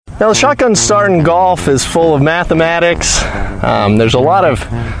Now, the shotgun start in golf is full of mathematics. There's a lot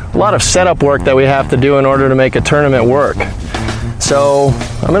of setup work that we have to do in order to make a tournament work. So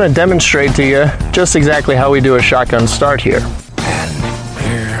I'm going to demonstrate to you just exactly how we do a shotgun start here. And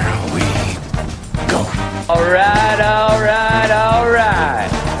here we go. All right.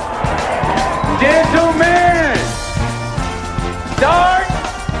 Gentlemen, start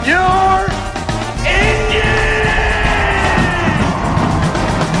your engine!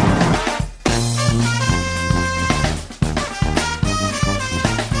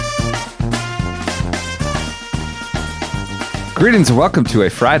 Greetings and welcome to a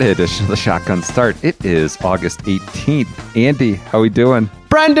Friday edition of the Shotgun Start. It is August 18th. Andy, how we doing?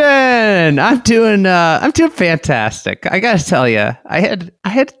 Brendan, I'm doing fantastic. I gotta tell you, I had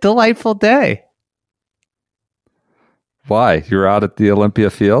a delightful day. Why? You were out at the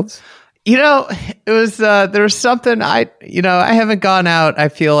Olympia Fields? You know, it was there was something I haven't gone out, I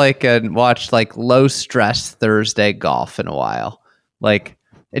feel like, and watched like low stress Thursday golf in a while. Like,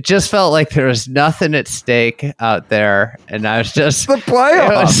 it just felt like there was nothing at stake out there, and I was just the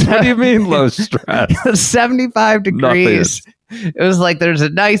playoffs. What do you mean low stress? It was 75 degrees. It was like there's a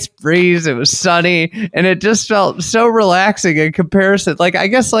nice breeze. It was sunny, and it just felt so relaxing in comparison. Like, I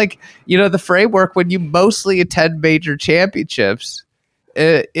guess, like, you know, the framework when you mostly attend major championships,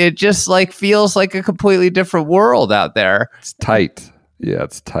 it just like feels like a completely different world out there. It's tight. Yeah,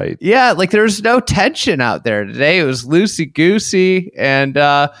 it's tight. Yeah, like there's no tension out there today. It was loosey-goosey, and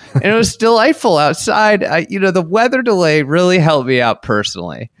it was delightful outside. The weather delay really helped me out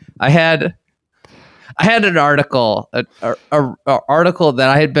personally. I had an article, an article that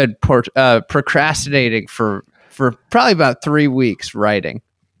I had been procrastinating for probably about 3 weeks writing,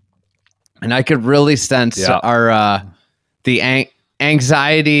 and I could really sense the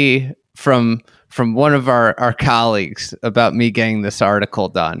anxiety from one of our colleagues about me getting this article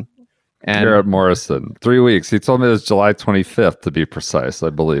done. And Garrett Morrison, 3 weeks. He told me it was July 25th, to be precise, I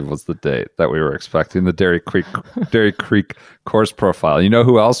believe was the date that we were expecting the Dairy Creek course profile. You know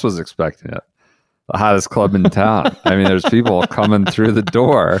who else was expecting it? The hottest club in town. I mean, there's people coming through the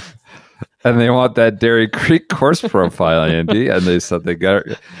door and they want that Dairy Creek course profile, Andy. And they said they got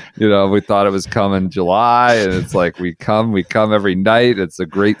it. You know, we thought it was coming July, and it's like we come every night. It's a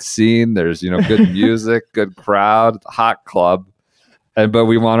great scene. There's, good music, good crowd, hot club. But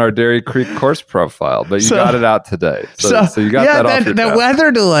we want our Dairy Creek course profile. But you got it out today. So you got that off your the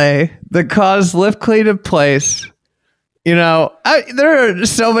weather delay that caused lift clean in place. You know, there are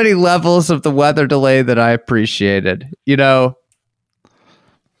so many levels of the weather delay that I appreciated. You know,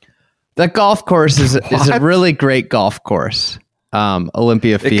 that golf course is a really great golf course.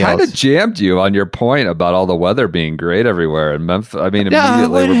 Olympia Fields. It kind of jammed you on your point about all the weather being great everywhere in Memphis. I mean,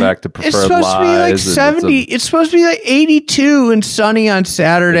 immediately we're back to preferred lies. It's supposed to be like 70. It's supposed to be like 82 and sunny on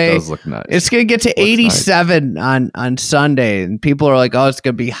Saturday. It does look nice. It's going to get to 87 on Sunday, and people are like, "Oh, it's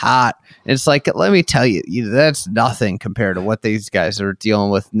going to be hot." And it's like, let me tell you, that's nothing compared to what these guys are dealing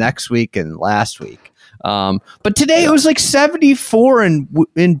with next week and last week. But today it was like 74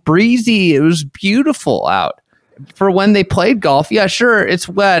 and breezy. It was beautiful out for when they played golf. Yeah, sure, it's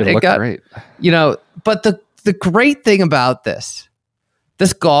wet. It got great. But the great thing about this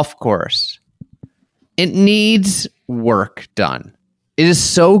golf course, it needs work done. It is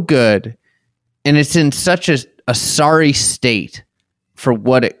so good, and it's in such a sorry state for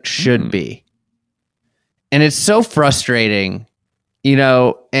what it should be. And it's so frustrating,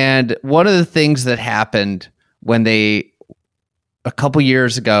 and one of the things that happened when a couple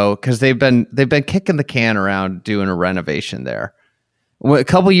years ago, because they've been kicking the can around doing a renovation there. A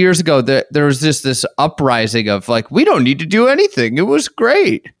couple years ago, there was this uprising of like, we don't need to do anything. It was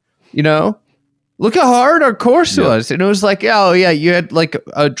great. Look how hard our course was. And it was like, oh yeah, you had like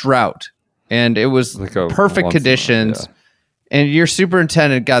a drought and it was like perfect conditions. And your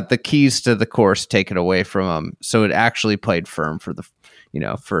superintendent got the keys to the course taken away from him. So it actually played firm for the,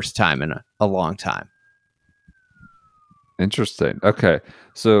 first time in a long time. Interesting. Okay.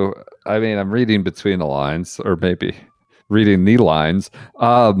 So, I mean, I'm reading between the lines, or maybe reading the lines.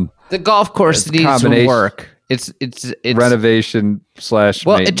 The golf course needs some work. It's renovation /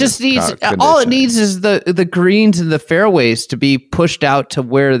 well, it just needs, all it needs is the greens and the fairways to be pushed out to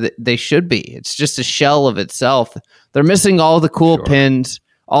where they should be. It's just a shell of itself. They're missing all the cool pins.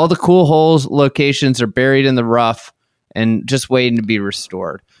 All the cool holes locations are buried in the rough and just waiting to be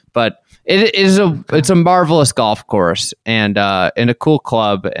restored. But it's a marvelous golf course and a cool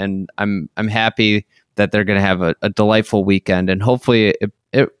club, and I'm happy that they're going to have a delightful weekend, and hopefully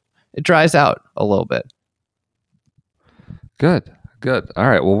it dries out a little bit. Good. Good. All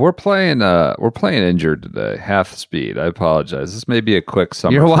right. Well, we're playing injured today, half speed. I apologize. This may be a quick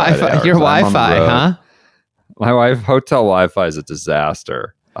summer. Your Friday Wi-Fi, hours. your I'm on the Wi-Fi, road. huh? My hotel Wi-Fi is a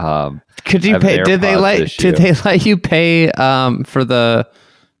disaster. Could you I have pay? an Did they AirPods let? issue. Did they let you pay for the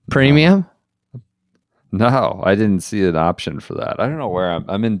premium? No, I didn't see an option for that. I don't know where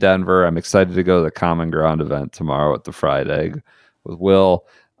I'm in Denver. I'm excited to go to the Common Ground event tomorrow at the Fried Egg with Will.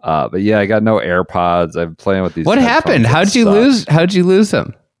 But yeah, I got no AirPods. I'm playing with these. What happened? How'd you lose? How'd you lose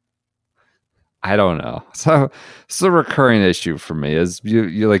them? I don't know. So it's a recurring issue for me is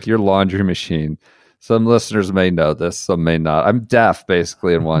you like your laundry machine. Some listeners may know this, some may not. I'm deaf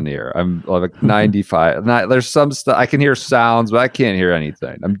basically in one ear. I'm like 95. There's some stuff I can hear sounds, but I can't hear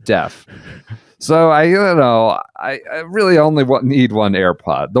anything. I'm deaf. So I really only need one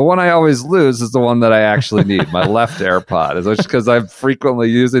AirPod. The one I always lose is the one that I actually need, my left AirPod. Is just because I'm frequently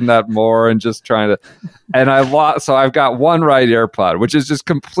using that more and just trying to. And so I've got one right AirPod, which is just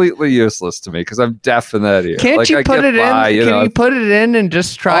completely useless to me because I'm deaf in that ear. Can't you put it in? Can you put it in and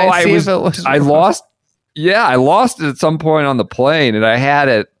just try and see if it was? I lost it at some point on the plane, and I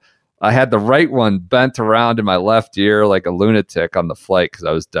had the right one bent around in my left ear like a lunatic on the flight because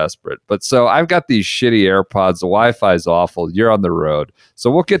I was desperate. But so I've got these shitty AirPods. The Wi-Fi is awful. You're on the road.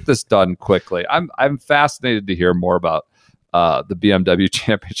 So we'll get this done quickly. I'm fascinated to hear more about the BMW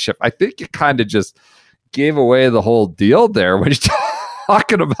Championship. I think you kind of just gave away the whole deal there when you're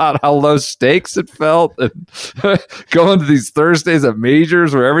talking about how low stakes it felt and going to these Thursdays at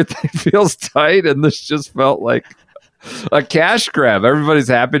majors where everything feels tight. And this just felt like a cash grab. Everybody's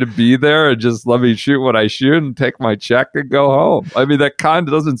happy to be there and just let me shoot what I shoot and take my check and go home. I mean, that kind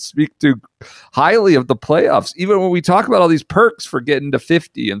of doesn't speak too highly of the playoffs, even when we talk about all these perks for getting to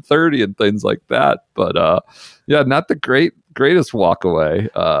 50 and 30 and things like that. But yeah, not the greatest walk away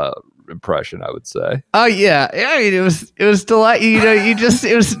impression, I would say. Oh yeah. I mean, it was delightful.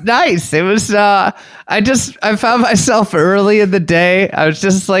 It was nice. It was, I found myself early in the day. I was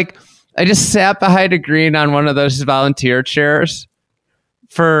just like, I just sat behind a green on one of those volunteer chairs.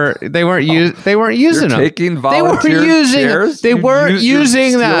 They weren't using them. Taking volunteer chairs? They weren't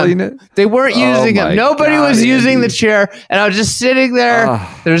using them. They weren't using them. Nobody was using the chair, and I was just sitting there.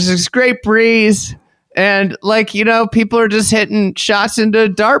 There's this great breeze, and people are just hitting shots into a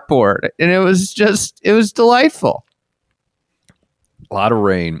dartboard, and it was delightful. A lot of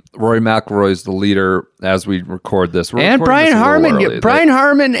rain. Rory McIlroy's the leader as we record this. And Brian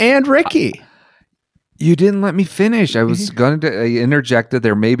Harmon and Ricky. You didn't let me finish. I was going to interject that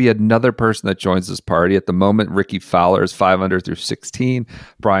there may be another person that joins this party. At the moment, Ricky Fowler is 5 under through 16.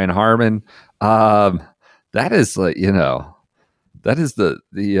 Brian Harmon. That is that is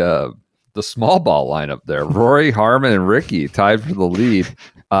the small ball lineup there. Rory, Harmon, and Ricky tied for the lead.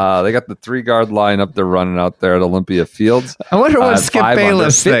 They got the 3-guard line up there running out there at Olympia Fields. I wonder what Skip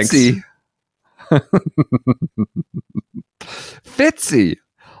Bayless thinks. Fitzy,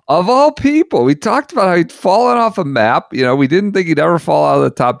 of all people, we talked about how he'd fallen off a map. We didn't think he'd ever fall out of the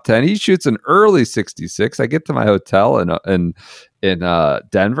top 10. He shoots an early 66. I get to my hotel in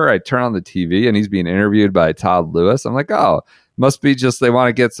Denver. I turn on the TV and he's being interviewed by Todd Lewis. I'm like, oh, must be just they want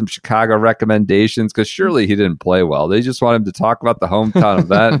to get some Chicago recommendations because surely he didn't play well. They just want him to talk about the hometown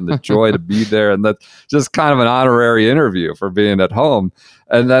event and the joy to be there. And that's just kind of an honorary interview for being at home.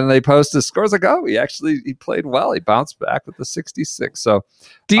 And then they post his scores like, oh, he played well. He bounced back with the 66. So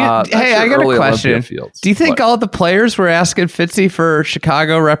I got a question. Do you think all the players were asking Fitzy for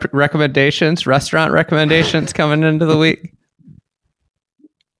Chicago recommendations, restaurant recommendations coming into the week?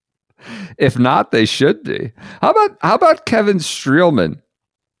 If not, they should be. How about Kevin Streelman?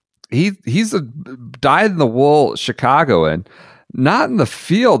 He's a dyed-in-the-wool Chicagoan. Not in the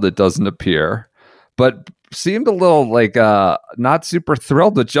field, it doesn't appear, but seemed a little like not super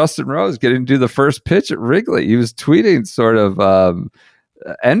thrilled with Justin Rose getting to do the first pitch at Wrigley. He was tweeting sort of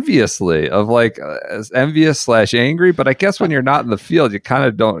enviously of envious / angry, but I guess when you're not in the field, you kind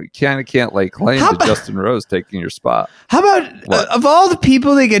of can't claim to Justin Rose taking your spot. How about of all the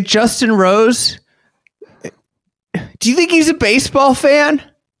people that get Justin Rose, do you think he's a baseball fan?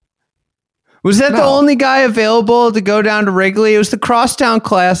 Was that the only guy available to go down to Wrigley? It was the Crosstown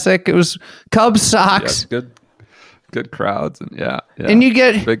Classic. It was Cubs Sox. Yeah, good crowds, and yeah. And you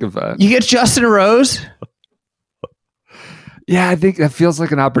get big event. You get Justin Rose. Yeah, I think that feels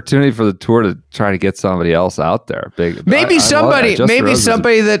like an opportunity for the tour to try to get somebody else out there. Maybe somebody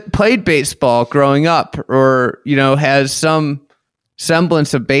that played baseball growing up, or has some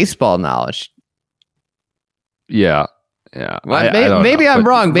semblance of baseball knowledge. Yeah. Well, maybe I'm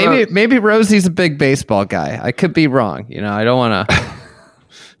wrong. Maybe Rosie's a big baseball guy. I could be wrong. I don't want to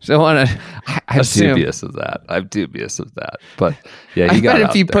So I want to. I'm dubious of that. But yeah, I bet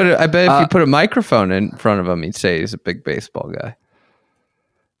if you put a microphone in front of him, he'd say he's a big baseball guy.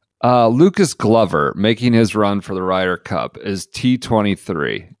 Lucas Glover making his run for the Ryder Cup is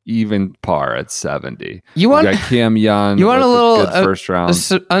T23, even par at 70. You want we got Cam Young? You want a little good first round?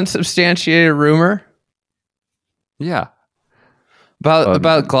 Unsubstantiated rumor? Yeah,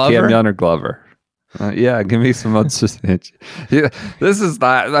 about Glover. Cam Young or Glover? Yeah, give me some unsubstantiated. Yeah, this is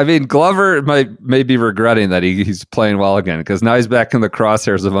not. I mean, Glover may be regretting that he's playing well again because now he's back in the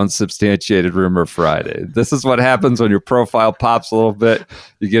crosshairs of Unsubstantiated Rumor Friday. This is what happens when your profile pops a little bit.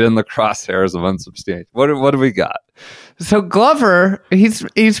 You get in the crosshairs of Unsubstantiated. What do we got? So Glover, he's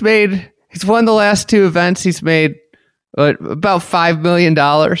won the last two events. He's made about $5 million.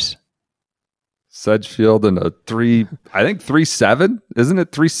 Sedgefield in a 3.7, isn't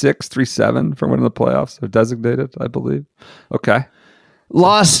it? 3.6, 3.7 for winning the playoffs. They're designated, I believe. Okay.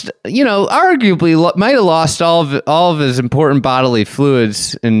 Lost, arguably might have lost all of his important bodily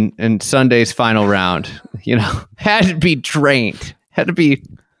fluids in Sunday's final round. Had to be drained. Had to be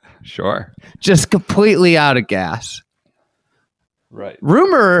sure, just completely out of gas. Right.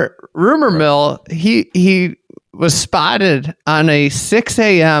 Rumor mill. He was spotted on a 6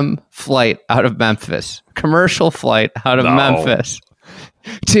 a.m. flight out of Memphis, commercial flight out of Memphis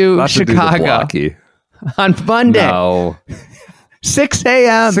to Not Chicago to on Monday. No. 6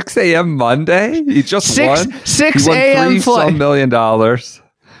 a.m. 6 a.m. Monday? He just won? 6 he won a.m. flight. $3 million.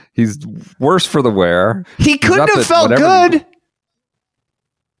 He's worse for the wear. He couldn't have felt good.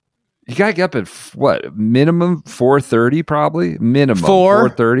 You gotta get up at what? Minimum 4:30, probably. Minimum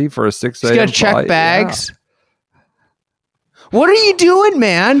 4:30 for a 6 a.m. You gotta check flight. bags. Yeah. What are you doing,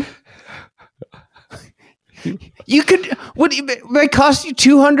 man? You could. It might cost you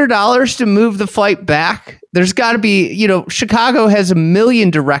 $200 to move the flight back. There's got to be. Chicago has 1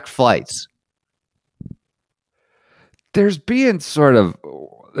 million direct flights. There's being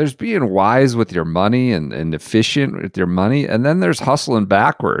wise with your money and efficient with your money, and then there's hustling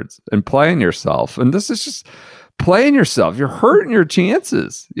backwards and playing yourself. And this is just playing yourself. You're hurting your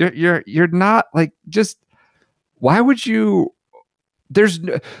chances. You're not just. Why would you? There's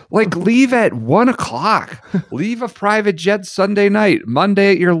leave at 1:00. Leave a private jet Sunday night,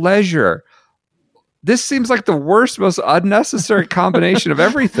 Monday at your leisure. This seems like the worst, most unnecessary combination of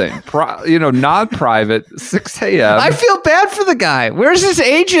everything. Non-private, 6 a.m. I feel bad for the guy. Where's his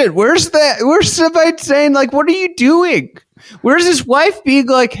agent? Where's somebody saying what are you doing? Where's his wife being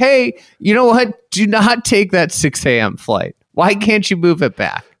like, hey, you know what? Do not take that 6 a.m. flight. Why can't you move it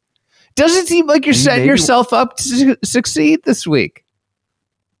back? Doesn't seem like you're setting yourself up to succeed this week.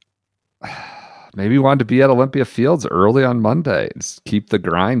 Maybe you wanted to be at Olympia Fields early on Monday. Just keep the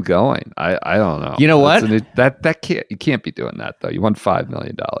grind going. I don't know. You know what? You can't be doing that though. You won $5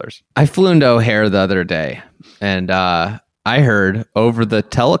 million. I flew into O'Hare the other day, and I heard over the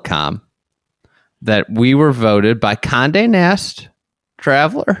telecom that we were voted by Condé Nast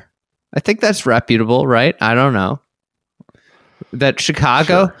Traveler. I think that's reputable, right? I don't know. That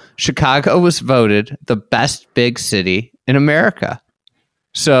Chicago was voted the best big city in America.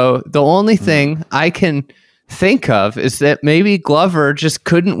 So the only thing I can think of is that maybe Glover just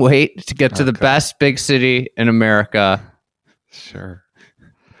couldn't wait to get to the best big city in America. Sure.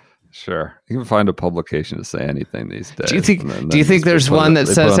 You can find a publication to say anything these days. Do you think there's one that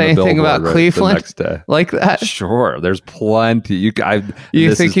says anything about Cleveland like that? Sure. There's plenty.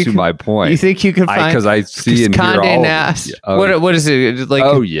 My point. You think you can find, because I see and hear Condé Nast. What is it like?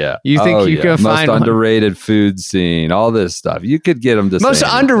 Oh yeah. You think you can find most underrated food scene, all this stuff. You could get them to most say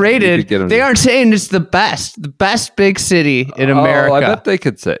underrated. They aren't saying it's the best big city in America. I bet they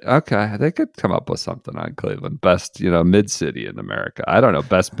could say, okay, they could come up with something on Cleveland. Best, mid city in America. I don't know,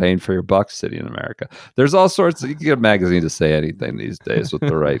 best bang for your buck city in America. There's all sorts. You can get a magazine to say anything these days with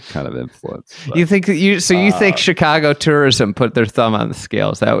the right kind of influence. But, you think you think Chicago tourism put their thumb on the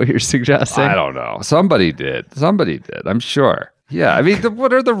scale? Is that what you're suggesting? I don't know. Somebody did. I'm sure. Yeah. I mean,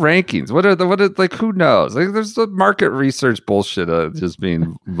 what are the rankings? Who knows? There's the market research bullshit just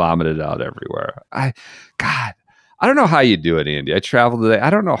being vomited out everywhere. I don't know how you do it, Andy. I traveled today. I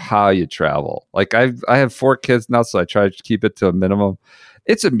don't know how you travel. I have 4 kids now, so I try to keep it to a minimum.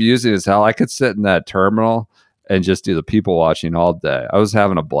 It's amusing as hell. I could sit in that terminal and just do the people watching all day. I was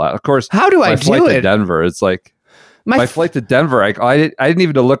having a blast. Of course, how do I do flight it? To Denver, it's like my flight to Denver. I didn't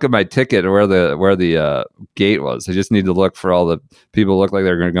even look at my ticket or where the gate was. I just need to look for all the people who look like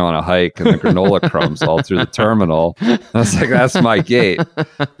they're going to go on a hike and the granola crumbs all through the terminal. I was like, that's my gate.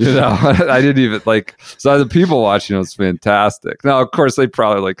 I didn't even So the people watching was fantastic. Now, of course, they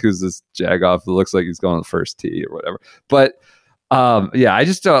probably who's this jagoff that looks like he's going on the first tee or whatever. But Yeah, I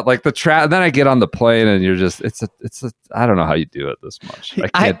just don't like the trap. Then I get on the plane and you're just, I don't know how you do it this much. I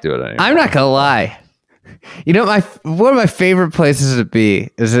can't do it anymore. I'm not going to lie. You know, one of my favorite places to be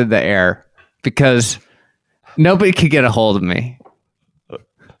is in the air because nobody can get a hold of me.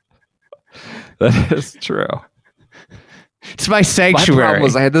 That is true. It's my sanctuary. My problem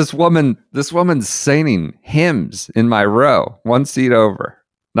was I had this woman singing hymns in my row, one seat over,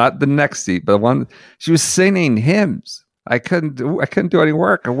 not the next seat, but one. She was singing hymns. I couldn't do any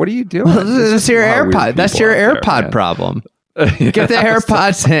work. What are you doing? Well, that's your AirPod. That's your AirPod problem. Get the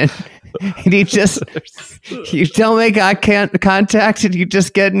AirPods in, and you don't make eye contact, and you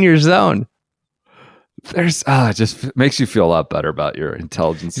just get in your zone. It just makes you feel a lot better about your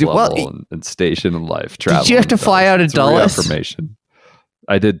intelligence level and station in life. Did you have to fly out of Dulles? Reaffirmation.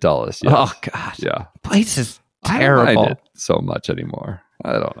 I did Dulles. Yeah. Oh God. Yeah. Place is I terrible. don't mind it so much anymore.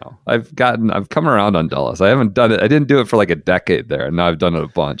 I don't know. I've come around on Dulles. I haven't done it. I didn't do it for like a decade there, and now I've done it a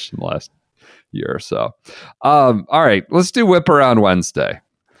bunch in the last year or so. All right, let's do Whip Around Wednesday.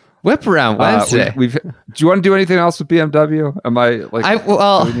 Whip Around Wednesday. Do you want to do anything else with BMW? Am I like?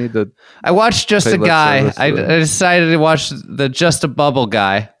 Do we need to I watched Just a Guy. I to decided to watch the Just a Bubble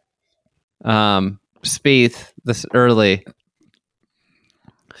guy. Spieth this early.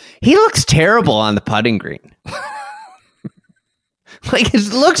 He looks terrible on the putting green. Like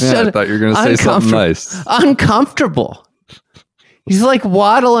it looks. Yeah, I thought you were going to say something nice. Uncomfortable. He's like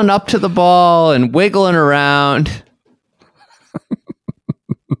waddling up to the ball and wiggling around.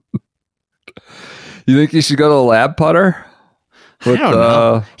 You think you should go to the lab putter? I don't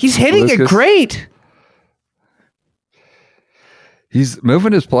know. He's hitting it great. He's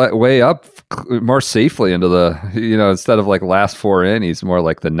moving his way up more safely into the, instead of like last four in, he's more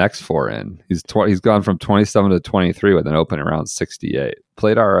like the next four in. He's gone from 27 to 23 with an open around 68.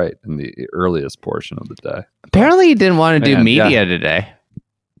 Played all right in the earliest portion of the day. Apparently he didn't want to do media today.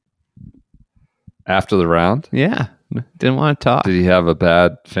 After the round? Yeah. Didn't want to talk. Did he have a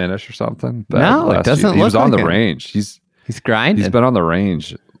bad finish or something? No, it doesn't look like it. He was on the range. He's grinding. He's been on the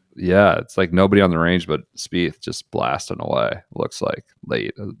range. Yeah, it's like nobody on the range but Spieth just blasting away. Looks like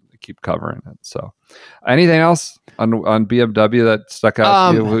late. They keep covering it. So, anything else on BMW that stuck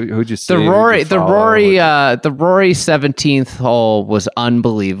out to you? Who'd you see? The Rory 17th hole was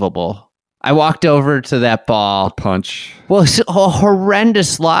unbelievable. I walked over to that ball. Punch. Well, it's a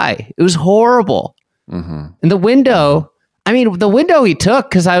horrendous lie. It was horrible. Mm-hmm. And the window he took,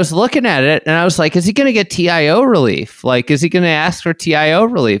 because I was looking at it and I was like, is he going to get TIO relief? Like, is he going to ask for TIO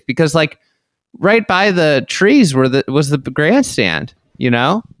relief? Because like right by the trees was the grandstand, It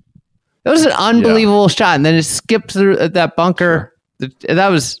was an unbelievable shot. And then it skipped through that bunker. Sure. That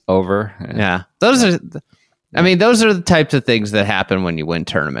was over. Yeah. Those are the types of things that happen when you win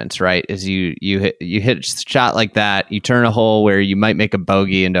tournaments, right? Is you hit a shot like that, you turn a hole where you might make a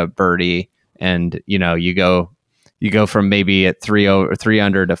bogey into a birdie, and you go from maybe at 3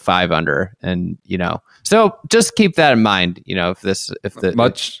 under to 5 under, and so just keep that in mind.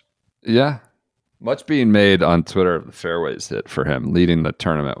 Much being made on Twitter of the fairways hit for him leading the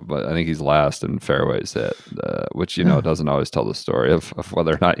tournament, but I think he's last in fairways hit, which doesn't always tell the story of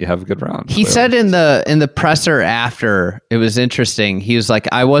whether or not you have a good round. He said in the presser after, it was interesting. He was like,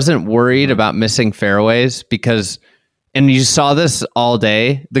 I wasn't worried about missing fairways because, and you saw this all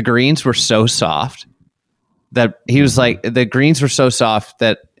day, the greens were so soft that he was like, the greens were so soft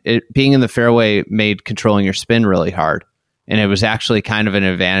that being in the fairway made controlling your spin really hard. And it was actually kind of an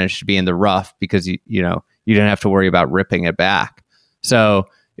advantage to be in the rough because you didn't have to worry about ripping it back. So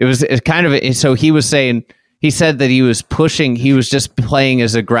so he was saying, he said that he was just playing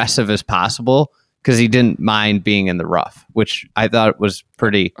as aggressive as possible because he didn't mind being in the rough, which I thought was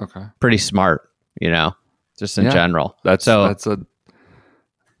pretty smart, just in general. That's sort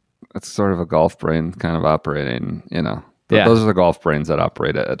of a golf brain kind of operating, Yeah. Those are the golf brains that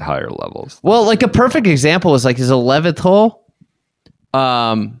operate at higher levels. Well, like a perfect example was like his 11th hole.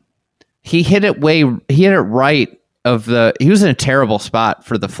 He hit it right he was in a terrible spot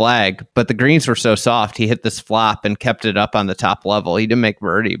for the flag, but the greens were so soft. He hit this flop and kept it up on the top level. He didn't make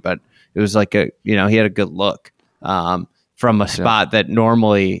birdie, but it was like he had a good look, from a spot that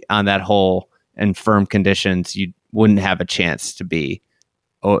normally on that hole in firm conditions, you wouldn't have a chance to be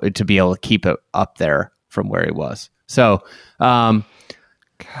able to keep it up there from where he was. So, God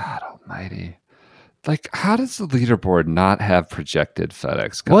almighty. Like, how does the leaderboard not have projected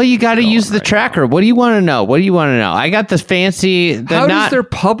FedEx Cup? Well, you got to going use the right tracker. What do you want to know? I got the fancy. How does their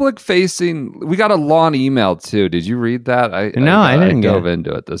public facing? We got a long email too. Did you read that? I didn't dove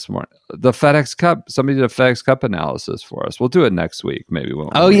into it this morning. The FedEx Cup. Somebody did a FedEx Cup analysis for us. We'll do it next week. Maybe we'll.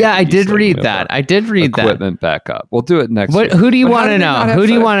 Oh yeah, I did read that. Equipment backup. We'll do it next week. Who do you want to know? Who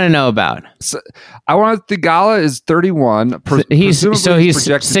do you want to know about? So, I want the Gala is 31. He's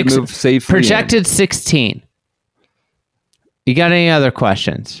projected six, to move safely. Projected 16. You got any other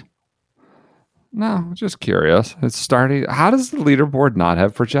questions? No, just curious. It's starting. How does the leaderboard not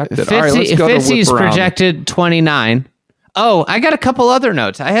have projected? Fitzy, All right, let's go Fitzy's to whip around. projected 29. Oh, I got a couple other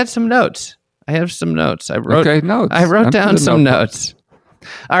notes. I had some notes. I notes. I wrote down some notes.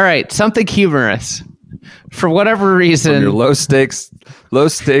 All right, something humorous. For whatever reason, from your low stakes,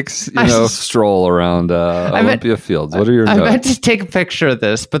 stroll around Olympia Fields. What are your notes? I meant to take a picture of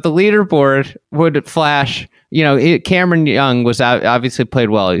this, but the leaderboard would flash. Cameron Young was obviously played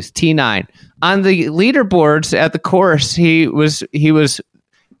well. He was T9 on the leaderboards at the course. He was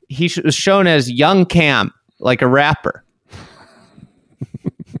shown as Young Cam, like a rapper.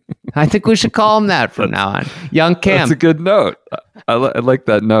 I think we should call him that from now on. Young Cam. That's a good note. I like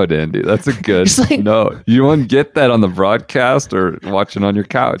that note, Andy. That's a good note. You want to get that on the broadcast or watching on your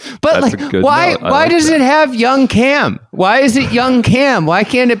couch? But that's a good why? Note. Why does it have Young Cam? Why is it Young Cam? Why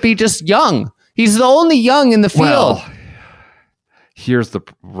can't it be just Young? He's the only Young in the field. Well, here's the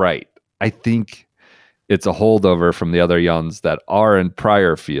right. I think it's a holdover from the other Youngs that are in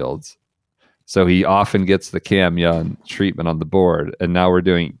prior fields. So he often gets the Cam Young treatment on the board, and now we're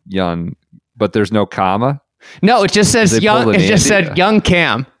doing Young, but there's no comma. No, it just says Young. It just said Young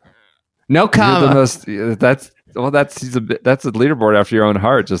Cam, no comma. That's a leaderboard after your own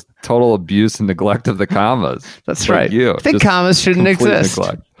heart. Just total abuse and neglect of the commas. That's right. I think commas shouldn't exist.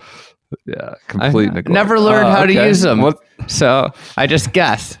 Neglect. Yeah, complete neglect. Never learned how to use them, so I just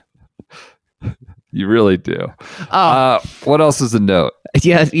guess. You really do. What else is a note?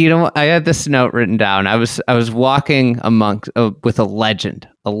 Yeah, I had this note written down. I was walking with a legend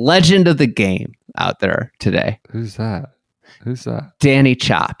of the game out there today. Who's that? Danny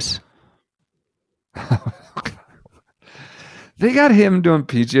Chops. They got him doing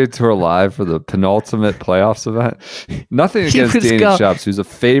PGA Tour Live for the penultimate playoffs event. Nothing against Danny Chops, who's a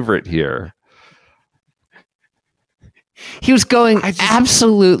favorite here. He was going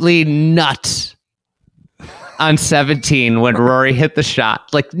absolutely nuts on 17 when Rory hit the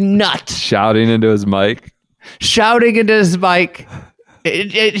shot, like nuts, shouting into his mic.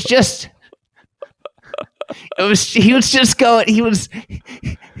 It's just, he was just going. He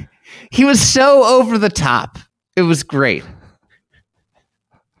was so over the top. It was great.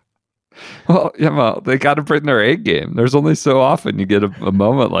 Well, they got to bring their A game. There's only so often you get a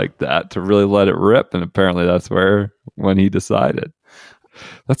moment like that to really let it rip, and apparently that's when he decided.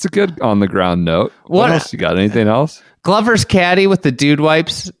 That's a good on the ground note. What else you got? Anything else? Glover's Caddy with the Dude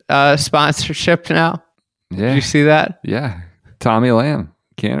Wipes sponsorship now. Yeah, did you see that? Yeah, Tommy Lamb,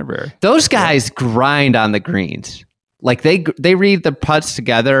 Canterbury. Those guys grind on the greens. Like they read the putts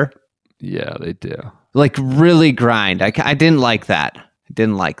together. Yeah, they do. Like really grind. I didn't like that.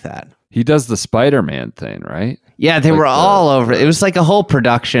 He does the Spider-Man thing, right? Yeah, they were all over it. It was like a whole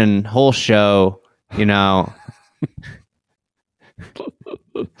production, whole show,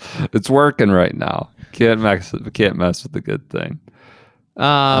 It's working right now. Can't mess with the good thing.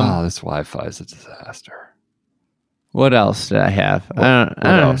 This Wi-Fi is a disaster. What else did I have? I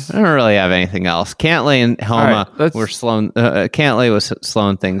don't really have anything else. Cantley and Homa were slowing. Cantley was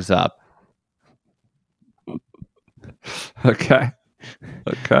slowing things up. Okay.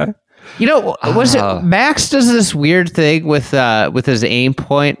 Was it Max does this weird thing with his aim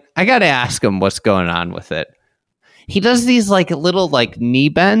point? I got to ask him what's going on with it. He does these little knee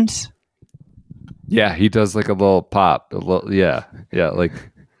bends. Yeah, he does like a little pop. Yeah. Like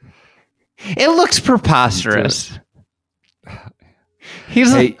it looks preposterous.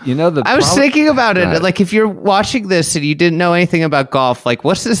 I was thinking about it. Like if you're watching this and you didn't know anything about golf, like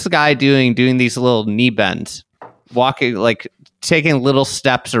what's this guy doing these little knee bends, walking taking little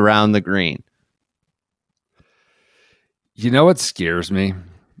steps around the green? You know what scares me?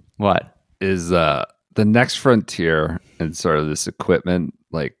 What is the next frontier and sort of this equipment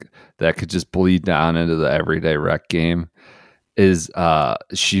that could just bleed down into the everyday rec game is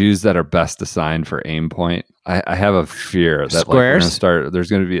shoes that are best designed for aim point. I have a fear that there's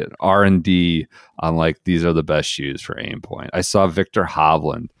going to be an R&D on these are the best shoes for aim point. I saw Victor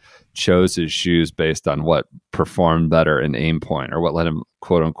Hovland chose his shoes based on what performed better in aim point or what let him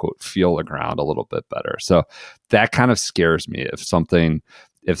quote unquote feel the ground a little bit better. So that kind of scares me if something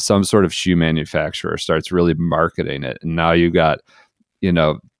if some sort of shoe manufacturer starts really marketing it, and now you got,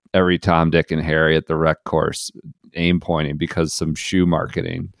 every Tom, Dick, and Harry at the rec course aim pointing because some shoe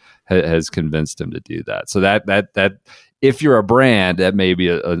marketing has convinced him to do that. So that if you're a brand, that may be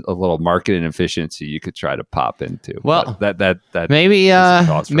a little marketing efficiency you could try to pop into. Well, but that maybe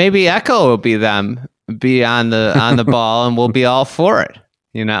Echo will be on the ball, and we'll be all for it.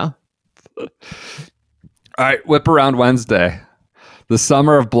 All right, whip around Wednesday. The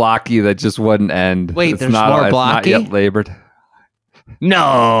summer of Blocky that just wouldn't end. Wait, there's more Blocky? It's not yet labored.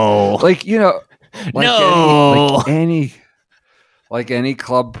 No. Like any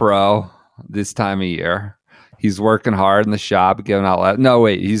club pro this time of year, he's working hard in the shop, giving out.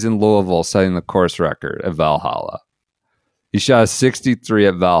 He's in Louisville setting the course record at Valhalla. He shot a 63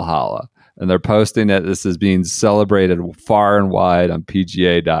 at Valhalla, and they're posting that this is being celebrated far and wide on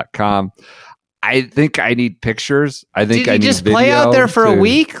PGA.com. I think I need pictures. I think I need just video play out there for a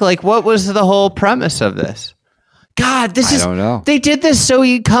week. Like, what was the whole premise of this? God, I don't know. They did this so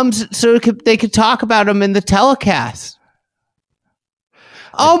he comes, they could talk about him in the telecast.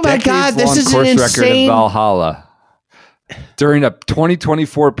 Oh my God, this is an insane Valhalla during a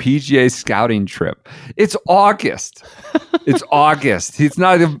 2024 PGA scouting trip. It's August. It's August. He's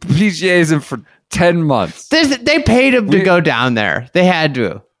not. The PGA's in for 10 months. They paid him to go down there. They had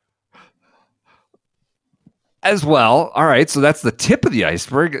to. As well. All right, so that's the tip of the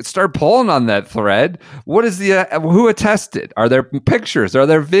iceberg. Start pulling on that thread. What is the who attested? Are there pictures? Are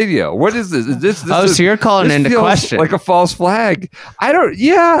there video? What is this? Is this so you're calling into question like a false flag? I don't.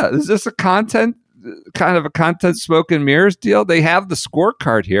 Yeah, is this a kind of a content smoke and mirrors deal? They have the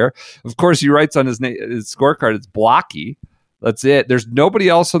scorecard here. Of course, he writes on his scorecard. It's Blocky. That's it. There's nobody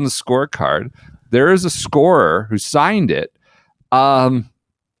else on the scorecard. There is a scorer who signed it.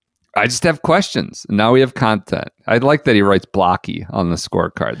 I just have questions. Now we have content. I like that he writes Blocky on the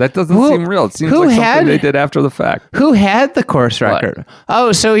scorecard. That doesn't seem real. It seems like something they did after the fact. Who had the course record? What?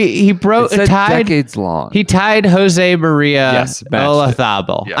 Oh, so he tied decades long. He tied Jose Maria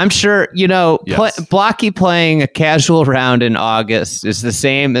Olazabal. Yes. I'm sure Blocky playing a casual round in August is the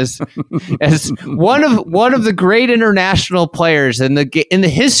same as one of the great international players in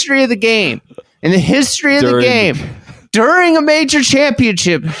the history of the game. In the history of the game. During a major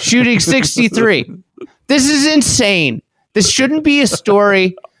championship, shooting 63. This is insane. This shouldn't be a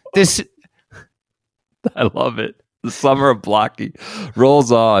story. I love it. The summer of Blocky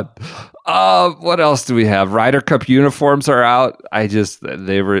rolls on. What else do we have? Ryder Cup uniforms are out.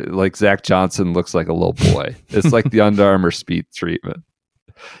 They were like Zach Johnson looks like a little boy. It's like the Under Armour speed treatment.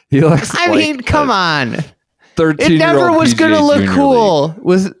 He looks. Come on. It never was going to look cool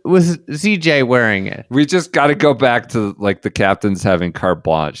with ZJ wearing it. We just got to go back to like the captains having carte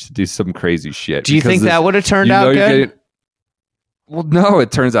blanche to do some crazy shit. Do you think that would have turned out good? Well, no,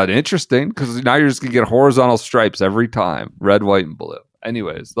 it turns out interesting because now you're just going to get horizontal stripes every time, red, white, and blue.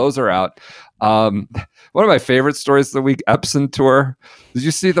 Anyways, those are out. One of my favorite stories of the week, Epson Tour. Did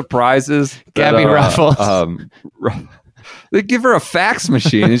you see the prizes? Gabby Ruffles. They give her a fax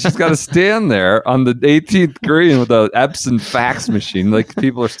machine and she's got to stand there on the 18th green with an Epson fax machine. Like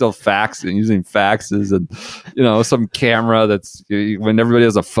people are still faxing, using faxes and, some camera that's when everybody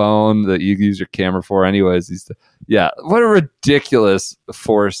has a phone that you use your camera for anyways. What a ridiculous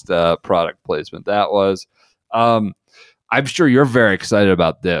forced product placement that was. I'm sure you're very excited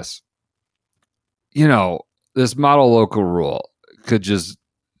about this. This model local rule could just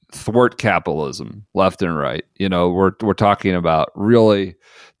thwart capitalism left and right. We're talking about really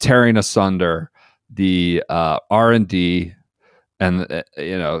tearing asunder the R&D and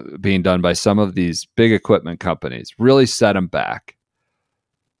being done by some of these big equipment companies. Really set them back.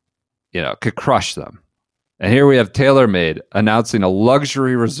 Could crush them. And here we have TaylorMade announcing a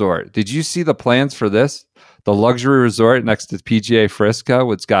luxury resort. Did you see the plans for this? The luxury resort next to PGA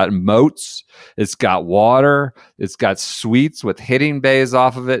Frisco. It's got moats. It's got water. It's got suites with hitting bays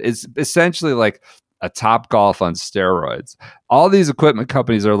off of it. It's essentially like a Top Golf on steroids. All these equipment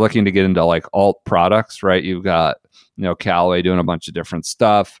companies are looking to get into like alt products, right? You've got, Callaway doing a bunch of different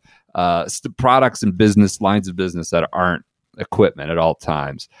stuff. Products and business lines of business that aren't equipment at all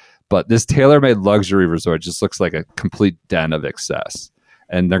times. But this TaylorMade luxury resort just looks like a complete den of excess.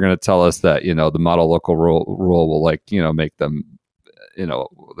 And they're going to tell us that, the model local rule will make them, they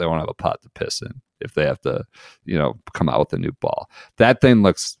won't have a pot to piss in if they have to, come out with a new ball. That thing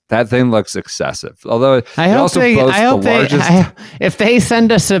looks excessive. Although if they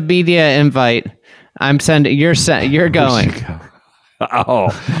send us a media invite, you're going.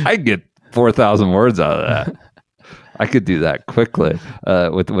 Oh, I get 4,000 words out of that. I could do that quickly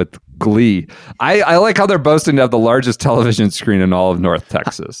with Glee. I like how they're boasting to have the largest television screen in all of North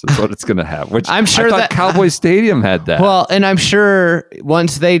Texas. Is what it's going to have. Which I'm sure I thought that Cowboy Stadium had that. Well, and I'm sure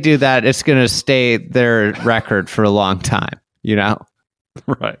once they do that, it's going to stay their record for a long time. You know,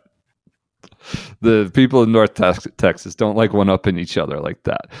 right. The people in North Texas don't like one-upping each other like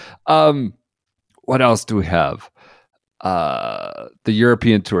that. What else do we have? The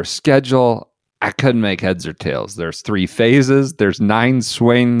European Tour schedule. I couldn't make heads or tails. There's 3 phases. There's 9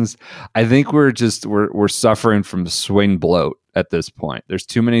 swings. I think we're suffering from swing bloat at this point. There's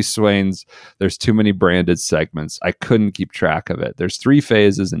too many swings. There's too many branded segments. I couldn't keep track of it. There's 3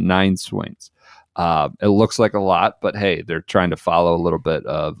 phases and 9 swings. It looks like a lot, but hey, they're trying to follow a little bit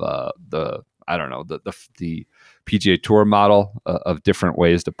of the PGA Tour model of different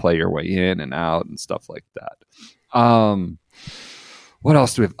ways to play your way in and out and stuff like that. What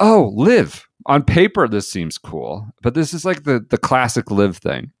else do we have? Oh, live. On paper, this seems cool, but this is like the classic live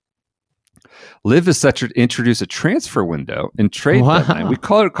thing. Live is set to introduce a transfer window and trade deadline. We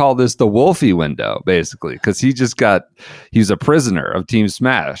call this the Wolfie window, basically, because he's a prisoner of Team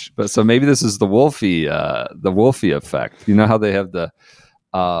Smash. But so maybe this is the Wolfie effect. You know how they have the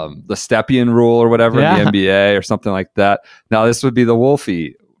Stepien rule or whatever in the NBA or something like that. Now this would be the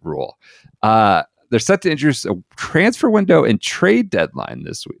Wolfie rule. They're set to introduce a transfer window and trade deadline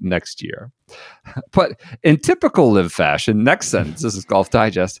next year. But in typical live fashion, next sentence, this is Golf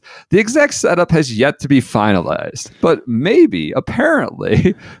Digest, the exact setup has yet to be finalized. But maybe,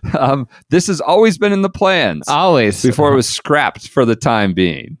 apparently, this has always been in the plans. Always. Before it was scrapped for the time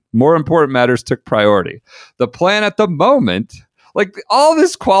being. More important matters took priority. The plan at the moment... Like all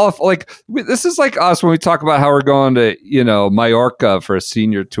this this is like us when we talk about how we're going to, Mallorca for a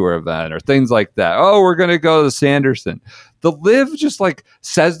senior tour event or things like that. Oh, we're going to go to Sanderson. The live just like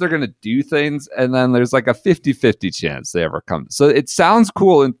says they're going to do things. And then there's like a 50-50 chance they ever come. So it sounds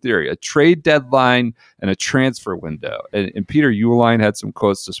cool in theory, a trade deadline and a transfer window. And Peter Uihlein had some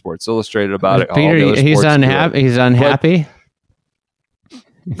quotes to Sports Illustrated about it. Peter, he's unhappy. He's unhappy.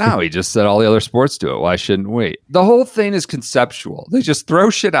 No, he just said all the other sports do it. Why shouldn't we? The whole thing is conceptual. They just throw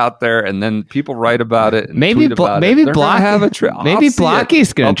shit out there, and then people write about it. And tweet about it. They're gonna have a maybe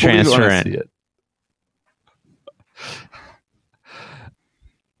Blocky's going to transfer in.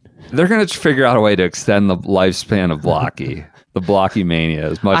 They're going to figure out a way to extend the lifespan of Blocky, the Blocky mania,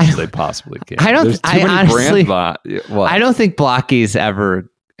 as much as they possibly can. I don't think Blocky's ever.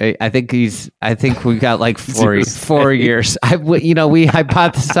 I think we got like 4 years. We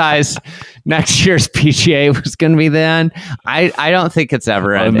hypothesized next year's PGA was going to be then. I don't think it's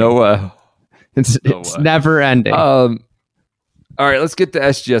ever ending. No way. It's never ending. All right, let's get to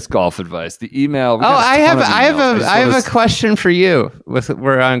SGS golf advice. The email. I have a question for you.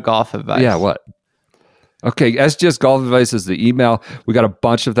 We're on golf advice. Yeah, what? Okay, SGS Golf Advice is the email. We got a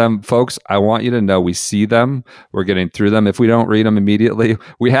bunch of them, folks. I want you to know we see them. We're getting through them. If we don't read them immediately,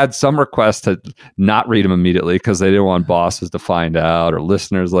 we had some requests to not read them immediately because they didn't want bosses to find out or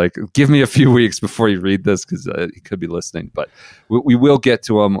listeners like, give me a few weeks before you read this because you could be listening. But we will get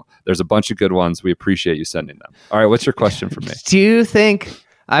to them. There's a bunch of good ones. We appreciate you sending them. All right, what's your question for me? Do you think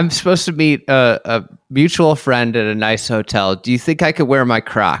I'm supposed to meet a mutual friend at a nice hotel? Do you think I could wear my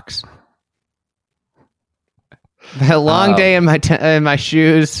Crocs? I had a long day in my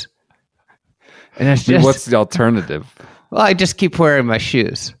shoes, and it's just, what's the alternative? Well, I just keep wearing my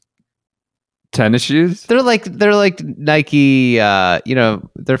shoes. Tennis shoes? They're like Nike. They're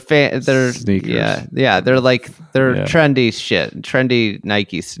sneakers. Yeah. They're trendy shit. Trendy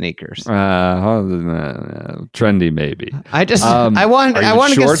Nike sneakers. Trendy maybe. I want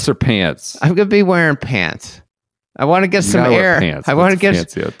to shorts or pants. I'm gonna be wearing pants. I want to get some air. I want to get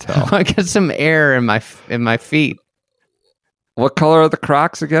some air in my feet. What color are the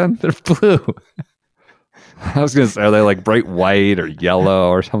Crocs again? They're blue. I was going to say, are they like bright white or yellow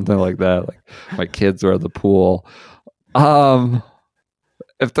or something like that? Like my kids are at the pool.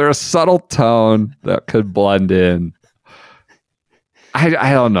 If they're a subtle tone that could blend in,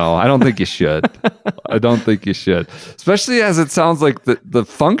 I don't know. I don't think you should. I don't think you should. Especially as it sounds like the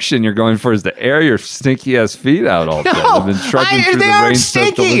function you're going for is to air your stinky ass feet out all day. I've been trudging through the rain.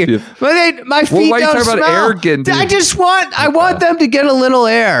 Stinky. My feet don't smell. Air getting I want them to get a little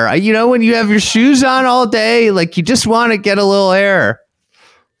air. When you have your shoes on all day, like you just want to get a little air.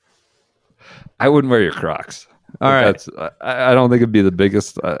 I wouldn't wear your Crocs. All right. I don't think it'd be the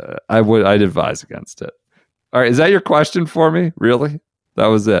biggest. I'd advise against it. All right, is that your question for me? Really? That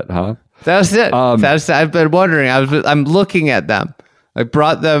was it, huh? That was it. I've been wondering. I'm looking at them. I've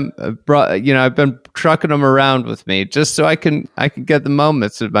been trucking them around with me just so I can get the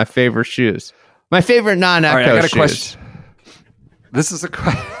moments of my favorite shoes. My favorite non-Echo shoes. Question. This is a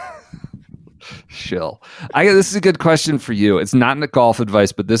question. Shill. This is a good question for you. It's not in the golf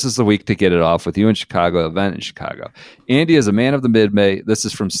advice, but this is the week to get it off with you in Chicago, event in Chicago. Andy, as a man of the Midway, this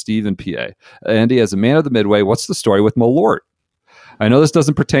is from Steve in PA. Andy, as a man of the Midway, what's the story with Malort? I know this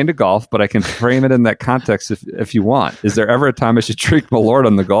doesn't pertain to golf, but I can frame it in that context if you want. Is there ever a time I should drink Malort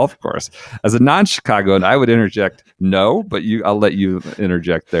on the golf course? As a non-Chicagoan, I would interject no, but I'll let you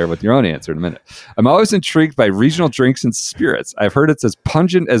interject there with your own answer in a minute. I'm always intrigued by regional drinks and spirits. I've heard it's as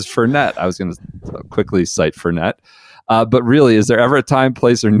pungent as Fernet. I was going to quickly cite Fernet. But really, is there ever a time,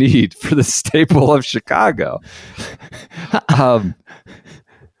 place, or need for the staple of Chicago? I'll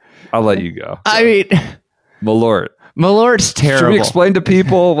let you go. I mean, Malort's terrible. Should we explain to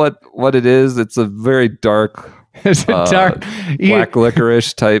people what it is? It's a very dark, it's a dark black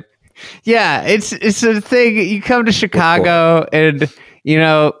licorice type. Yeah, it's a thing. You come to Chicago, and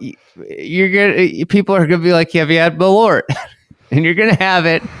people are gonna be like, "Have you had Malort?" And you're gonna have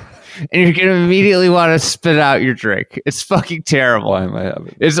it, and you're gonna immediately want to spit out your drink. It's fucking terrible. Why am I having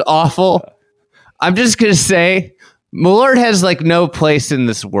it? It's awful. I'm just gonna say, Malort has like no place in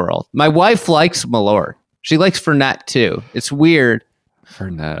this world. My wife likes Malort. She likes Fernet too. It's weird.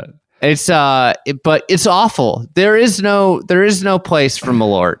 Fernet. It's but it's awful. There is no place for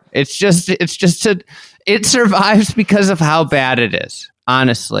Malort. It survives because of how bad it is,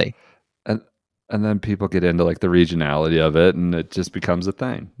 honestly. And then people get into like the regionality of it, and it just becomes a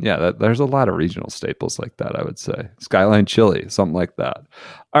thing. Yeah, there's a lot of regional staples like that, I would say. Skyline chili, something like that.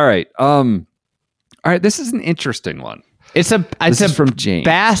 All right. This is an interesting one. It's from James.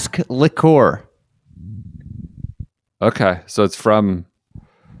 Basque liqueur. Okay, so it's from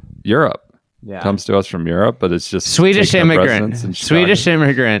Europe. Yeah, comes to us from Europe, but it's just Swedish immigrant. Swedish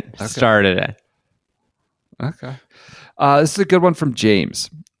immigrant started it. Okay, this is a good one from James.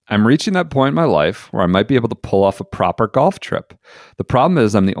 I'm reaching that point in my life where I might be able to pull off a proper golf trip. The problem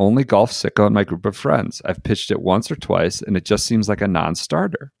is I'm the only golf sicko in my group of friends. I've pitched it once or twice, and it just seems like a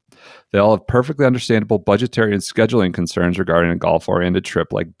non-starter. They all have perfectly understandable budgetary and scheduling concerns regarding a golf-oriented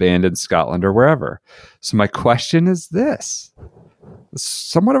trip like Bandon, Scotland, or wherever. So my question is this. It's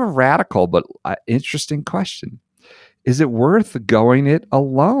somewhat of a radical but interesting question. Is it worth going it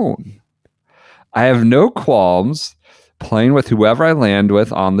alone? I have no qualms playing with whoever I land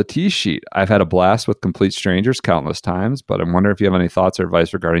with on the tee sheet. I've had a blast with complete strangers countless times, but I'm wondering if you have any thoughts or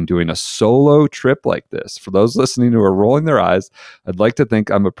advice regarding doing a solo trip like this. For those listening who are rolling their eyes, I'd like to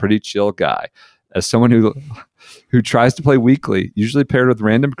think I'm a pretty chill guy. As someone who tries to play weekly, usually paired with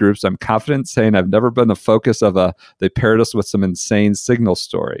random groups, I'm confident saying I've never been the focus of they paired us with some insane signal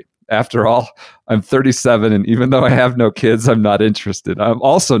story. After all, I'm 37, and even though I have no kids, I'm not interested. I'm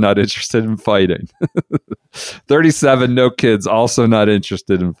also not interested in fighting. 37, no kids, also not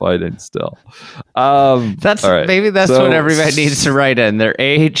interested in fighting still. Maybe that's what everybody needs to write in: their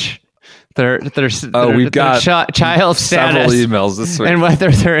age, we've got child status, several emails this week, and whether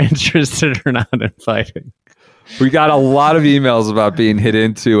they're interested or not in fighting. We got a lot of emails about being hit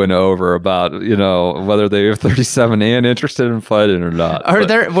into and over about, whether they are 37 and interested in fighting or not.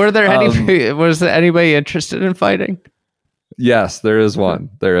 Was there anybody interested in fighting? Yes, there is one.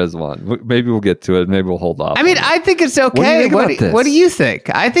 Maybe we'll get to it. Maybe we'll hold off. I mean, I think it's okay. What do you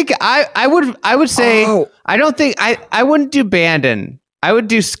think? I think I would say, I don't think I wouldn't do Bandon. I would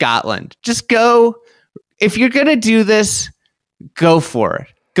do Scotland. Just go. If you're going to do this, go for it.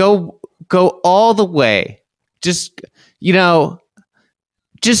 Go all the way. Just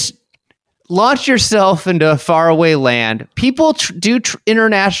launch yourself into a faraway land. People do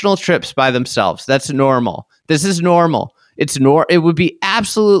international trips by themselves. That's normal. This is normal. It would be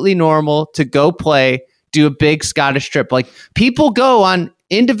absolutely normal to go do a big Scottish trip. Like, people go on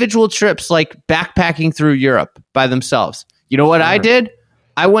individual trips, like backpacking through Europe by themselves. You know what I did?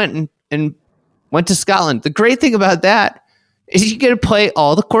 I went and went to Scotland. The great thing about that is you get to play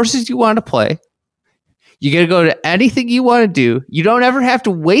all the courses you want to play. You get to go to anything you want to do. You don't ever have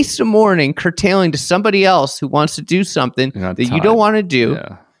to waste a morning curtailing to somebody else who wants to do something that you don't want to do.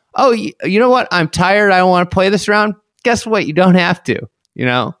 Yeah. Oh, you know what? I'm tired. I don't want to play this round. Guess what? You don't have to,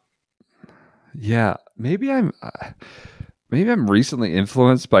 Yeah. Maybe I'm recently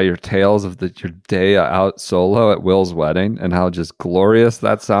influenced by your tales of your day out solo at Will's wedding and how just glorious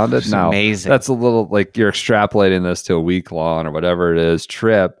that sounded. Now, amazing. That's a little like you're extrapolating this to a week long or whatever it is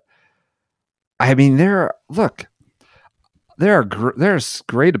trip. I mean, there's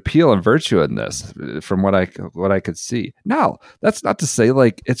great appeal and virtue in this from what I could see. Now, that's not to say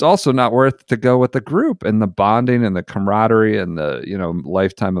like it's also not worth to go with the group and the bonding and the camaraderie and the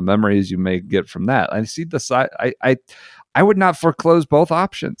lifetime of memories you may get from that. I see the side. I would not foreclose both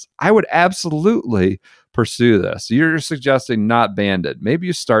options. I would absolutely pursue this. You're suggesting not Bandit. Maybe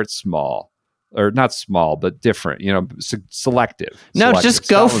you start small. or not small, but different. Selective. No, Selective. just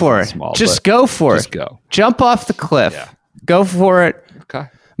go Scotland's for not it. small, Just but go for just it. go. Jump off the cliff. Yeah. Go for it. Okay.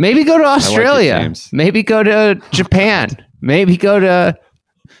 Maybe go to it, Australia. James. Maybe go to Japan. Maybe go to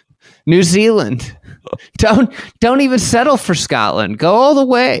New Zealand. Don't even settle for Scotland. Go all the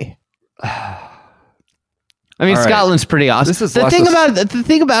way. I mean, All right. Scotland's pretty awesome. This is the less thing of- about the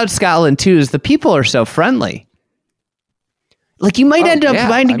thing about Scotland too is the people are so friendly. Like you might end up yeah.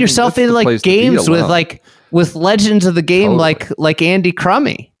 finding yourself that's in the like place to be games with alone. with legends of the game Totally. like Andy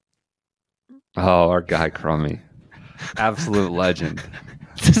Crummy. Oh, our guy Crummy. Absolute legend.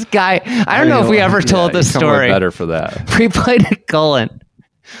 This guy, I don't know if we ever told this you come away story. better for that. We played at Gullen.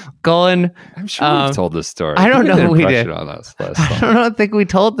 I'm sure we've told this story. I don't You know made an who we impression did. on us last I time. don't think we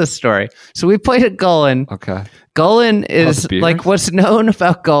told this story. So we played at Gullen. Okay. Gullen is the beers? like what's known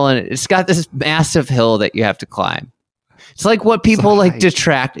about Gullen. It's got this massive hill that you have to climb. It's like what people like hike.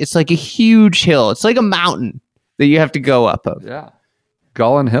 detract. It's like a huge hill. It's like a mountain that you have to go up of. Yeah.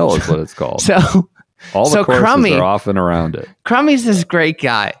 Gullen Hill is what it's called. So All the so courses Crummy- are off and around it. Crummy's this great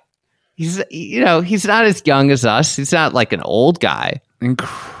guy. He's not as young as us. He's not like an old guy,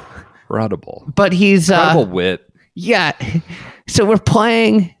 Incredible. but he's Incredible wit. yeah. So we're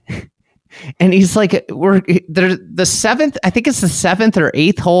playing, and he's like, there's the seventh. I think it's the seventh or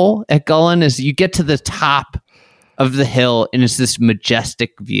eighth hole at Gullen. Is you get to the top of the hill, and it's this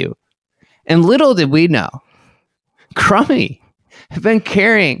majestic view. And little did we know, Crummy had been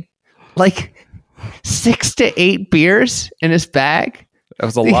carrying like 6 to 8 beers in his bag. That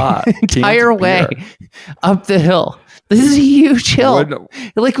was a lot. Entire Cans of way beer. up the hill. This is a huge hill. Wouldn't-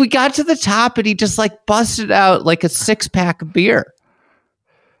 Like we got to the top and he just like busted out like a 6-pack of beer.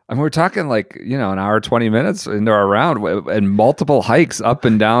 And we're talking like, an hour, 20 minutes into our round and multiple hikes up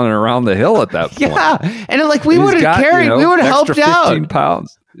and down and around the hill at that point. Yeah. And like we And would he's have got, carried, we would have helped extra 15 out.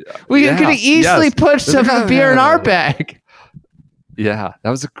 pounds. We Yeah, could have easily yes. put some Yeah, beer in yeah, our yeah. bag. Yeah, that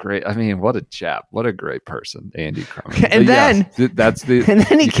was what a chap. What a great person, Andy Crummy. And But then- yes, that's the And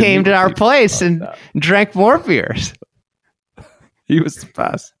then he you can came meet to with our people place like and that. drank more beers. He was the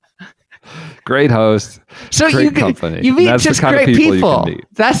best. Great host. So Great you company. you And meet that's the just kind of great people you people. can meet.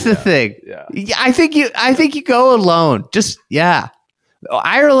 That's the thing. Yeah. Yeah, I think you go alone. Just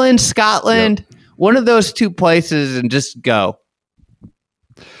Ireland, Scotland, one of those two places, and just go.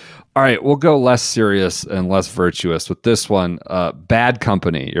 All right, we'll go less serious and less virtuous with this one. Bad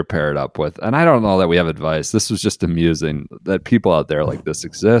company you're paired up with. And I don't know that we have advice. This was just amusing that people out there like this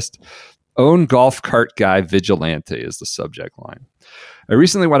exist. Own golf cart guy vigilante is the subject line. I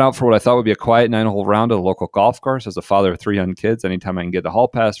recently went out for what I thought would be a quiet 9-hole round at a local golf course. As a father of 3 young kids, anytime I can get a hall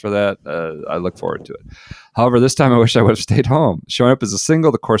pass for that, I look forward to it. However, this time I wish I would have stayed home. Showing up as a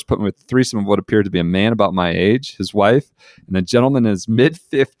single, the course put me with a threesome of what appeared to be a man about my age, his wife, and a gentleman in his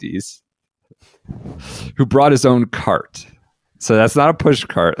mid-50s who brought his own cart. So that's not a push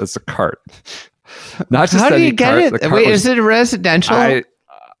cart, that's a cart. Not just How do any you get cart. it? The cart Wait, was- is it residential?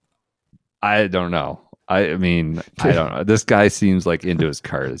 I don't know. I mean, I don't know. This guy seems like into his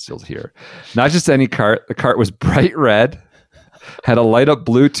cart, as you'll hear. Not just any cart. The cart was bright red, had a light up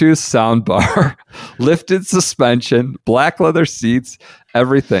Bluetooth sound bar, lifted suspension, black leather seats,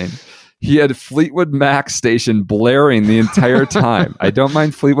 everything. He had Fleetwood Mac station blaring the entire time. I don't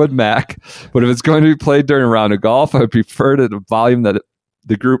mind Fleetwood Mac, but if it's going to be played during a round of golf, I would prefer it at a volume that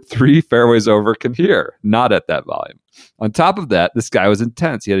the group 3 fairways over can hear, not at that volume. On top of that, this guy was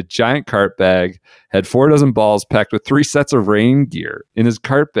intense. He had a giant cart bag, had 4 dozen balls packed with 3 sets of rain gear in his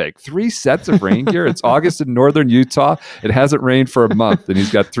cart bag. 3 sets of rain gear? It's August in northern Utah. It hasn't rained for a month, and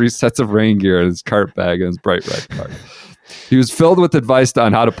he's got 3 sets of rain gear in his cart bag and his bright red cart. He was filled with advice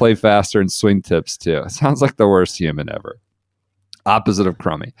on how to play faster and swing tips, too. Sounds like the worst human ever. Opposite of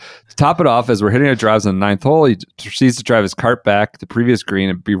Crummy. To top it off, as we're hitting our drives on the 9th hole, he proceeds to drive his cart back to the previous green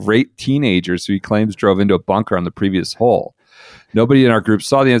and berate teenagers who he claims drove into a bunker on the previous hole. Nobody in our group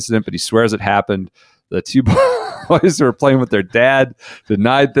saw the incident, but he swears it happened. The 2 boys who were playing with their dad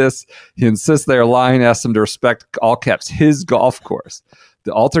denied this. He insists they are lying, asks them to respect, all caps, his golf course.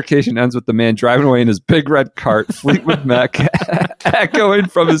 The altercation ends with the man driving away in his big red cart, Fleetwood Mac echoing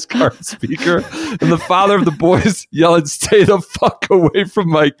from his cart speaker, and the father of the boys yelling, "Stay the fuck away from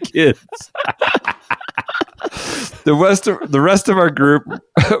my kids." The rest of our group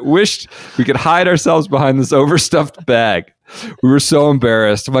wished we could hide ourselves behind this overstuffed bag. We were so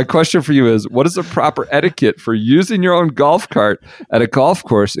embarrassed. My question for you is, what is the proper etiquette for using your own golf cart at a golf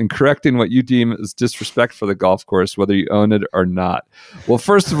course and correcting what you deem as disrespect for the golf course, whether you own it or not? Well,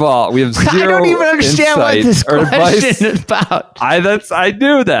 first of all, we have zero I don't even understand what this question is about. I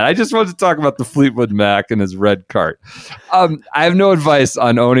knew that. I just wanted to talk about the Fleetwood Mac and his red cart. I have no advice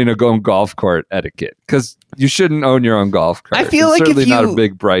on owning a own golf cart etiquette because you shouldn't own your own golf cart. I feel like certainly if you, not a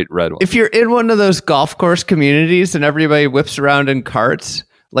big bright red one. If you're in one of those golf course communities and everybody whips around in carts,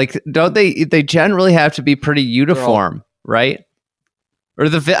 like don't they generally have to be pretty uniform, right? Or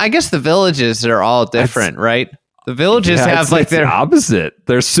I guess the villages are all different, right? The villages have like their opposite.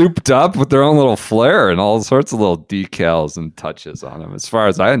 They're souped up with their own little flair and all sorts of little decals and touches on them, as far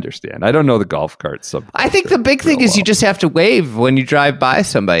as I understand. I don't know the golf cart subculture. I think the big thing is you just have to wave when you drive by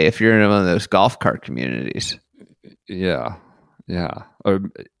somebody if you're in one of those golf cart communities. Yeah.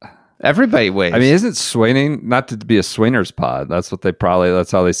 Everybody waves. I mean, isn't swinging not to be a swingers pod? That's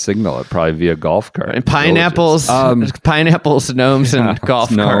how they signal it, probably via golf cart. And pineapples, pineapples, gnomes, and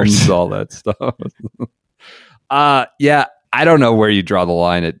golf carts. All that stuff. Yeah, I don't know where you draw the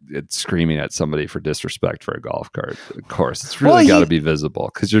line at screaming at somebody for disrespect for a golf cart. Of course, it's really got to be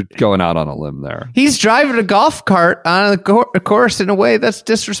visible because you're going out on a limb there. He's driving a golf cart on a course in a way that's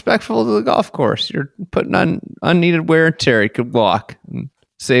disrespectful to the golf course. You're putting on unneeded wear and tear. He could walk and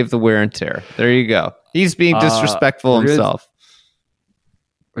save the wear and tear. There you go. He's being disrespectful himself.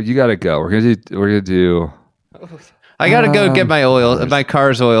 You got to go. We're gonna do. I gotta go get my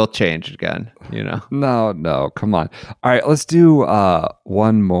car's oil changed again. You know. No, come on. All right, let's do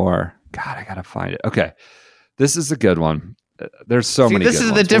one more. God, I gotta find it. Okay, this is a good one. There's so many. This good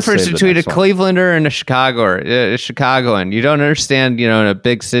is ones. the difference between a Clevelander and a Chicagoan. You don't understand. You know, in a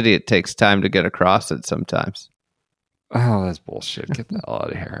big city, it takes time to get across it sometimes. Oh, that's bullshit. Get the hell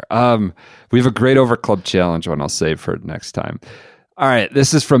out of here. We have a great Over Club challenge one I'll save for next time. All right,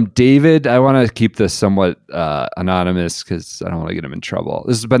 this is from David. I want to keep this somewhat anonymous because I don't want to get him in trouble.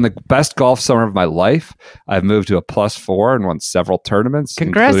 This has been the best golf summer of my life. I've moved to a +4 and won several tournaments.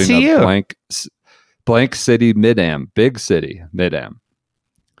 Congrats to you. Blank City Mid-Am, big city Mid-Am.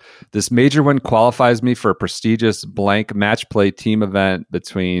 This major win qualifies me for a prestigious blank match play team event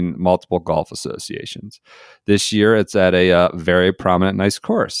between multiple golf associations. This year, it's at a very prominent, nice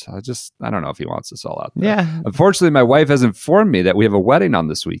course. I don't know if he wants this all out there. Yeah. Unfortunately, my wife has informed me that we have a wedding on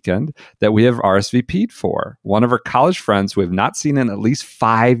this weekend that we have RSVP'd for. One of her college friends who we have not seen in at least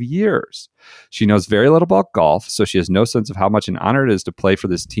 5 years. She knows very little about golf, so she has no sense of how much an honor it is to play for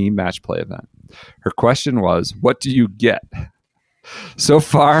this team match play event. Her question was, what do you get? So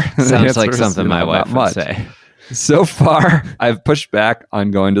far, sounds like something my wife would say. So far, I've pushed back on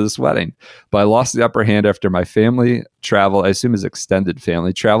going to this wedding, but I lost the upper hand after my family travel, I assume his extended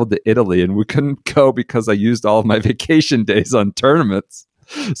family, traveled to Italy, and we couldn't go because I used all of my vacation days on tournaments.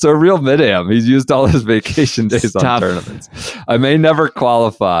 So a real Mid-Am, he's used all his vacation days on tournaments. I may never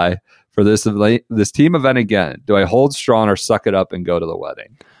qualify for this team event again. Do I hold strong or suck it up and go to the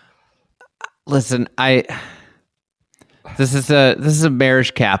wedding? Listen, This is a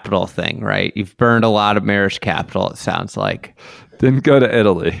marriage capital thing, right? You've burned a lot of marriage capital, it sounds like. Didn't go to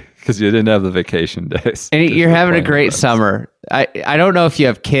Italy because you didn't have the vacation days. And you're having a great summer. I don't know if you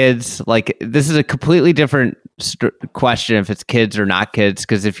have kids. Like, this is a completely different question if it's kids or not kids,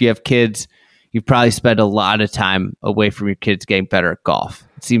 because if you have kids, you probably spend a lot of time away from your kids getting better at golf.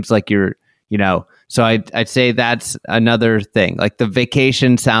 It seems like so I'd say that's another thing. Like, the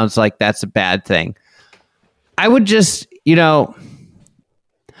vacation sounds like that's a bad thing. I would just,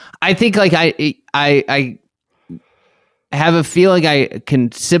 I think like I have a feeling I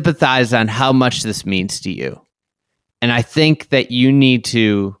can sympathize on how much this means to you. And I think that you need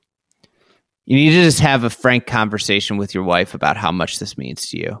to just have a frank conversation with your wife about how much this means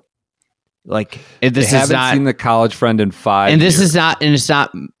to you. Like, this is not seen the college friend in 5 years. And this is not, and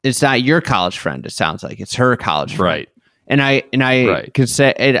it's not your college friend. It sounds like it's her college friend. Right. And I can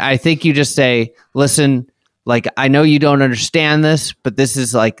say, and I think you just say, listen, like, I know you don't understand this, but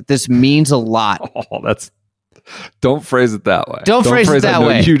this means a lot. Oh, don't phrase it that way. Don't phrase it that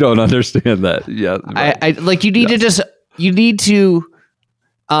way. You don't understand that. Yeah. Right. You need to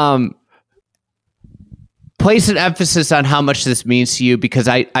place an emphasis on how much this means to you, because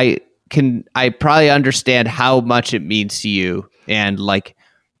I probably understand how much it means to you. And like,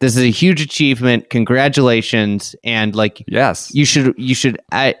 this is a huge achievement. Congratulations. And like, yes,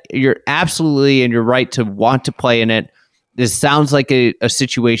 you're absolutely in your right to want to play in it. This sounds like a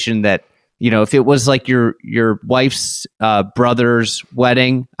situation that, if it was like your wife's brother's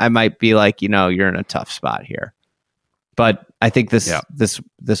wedding, I might be like, you're in a tough spot here. But I think this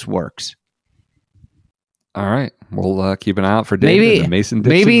works. All right, we'll keep an eye out for David and the Mason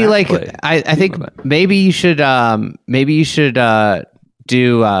Dixon. Maybe match like play. I think maybe you should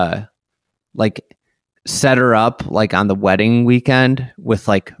do like set her up like on the wedding weekend with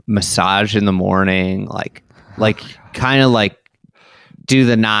like massage in the morning, like kind of like do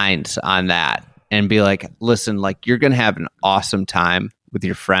the nines on that and be like, listen, like you're gonna have an awesome time with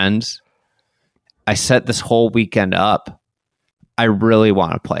your friends. I set this whole weekend up. I really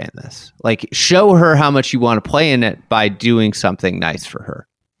want to play in this. Like, show her how much you want to play in it by doing something nice for her.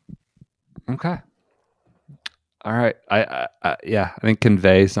 Okay. All right. I think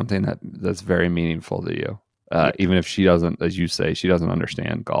convey something that's very meaningful to you. Even if she doesn't, as you say, she doesn't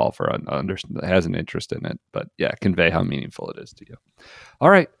understand golf or has an interest in it. But yeah, convey how meaningful it is to you.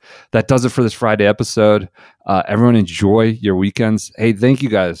 All right. That does it for this Friday episode. Everyone enjoy your weekends. Hey, thank you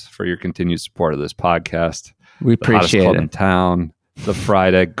guys for your continued support of this podcast. We appreciate club it. in town, the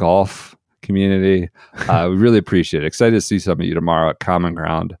Friday golf community. We really appreciate it. Excited to see some of you tomorrow at Common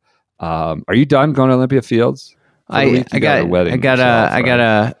Ground. Are you done going to Olympia Fields? I got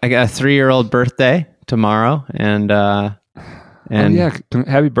a 3-year-old birthday tomorrow, and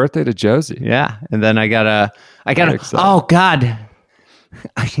happy birthday to Josie. Yeah, and then I got a oh God,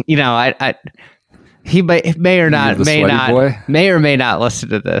 he may or may not listen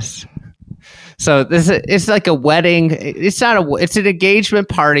to this. So it's like a wedding. It's an engagement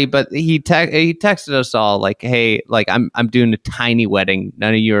party, but he texted us all like, hey, like I'm doing a tiny wedding.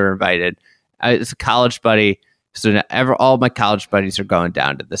 None of you are invited. It's a college buddy. So all my college buddies are going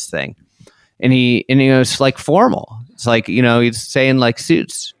down to this thing. And it's like formal. It's like, he's saying like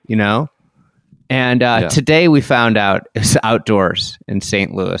suits, And today we found out it's outdoors in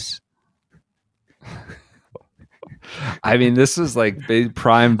St. Louis. I mean, this was like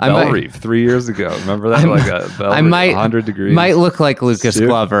prime Bell Reef 3 years ago. Remember that? Like a Bell Reef, 100 degrees. Might look like Lucas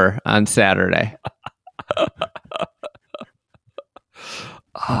Glover on Saturday.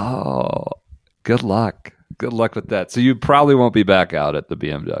 Oh, good luck. Good luck with that. So you probably won't be back out at the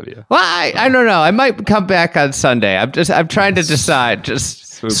BMW. Well, I don't know. I might come back on Sunday. I'm trying to decide. Just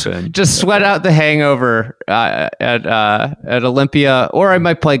sweat out the hangover at Olympia, or I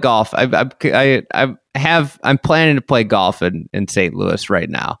might play golf. I'm planning to play golf in St. Louis right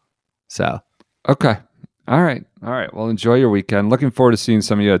now. So okay, all right. Well, enjoy your weekend. Looking forward to seeing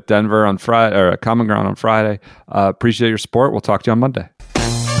some of you at Denver on Friday or at Common Ground on Friday. Appreciate your support. We'll talk to you on Monday.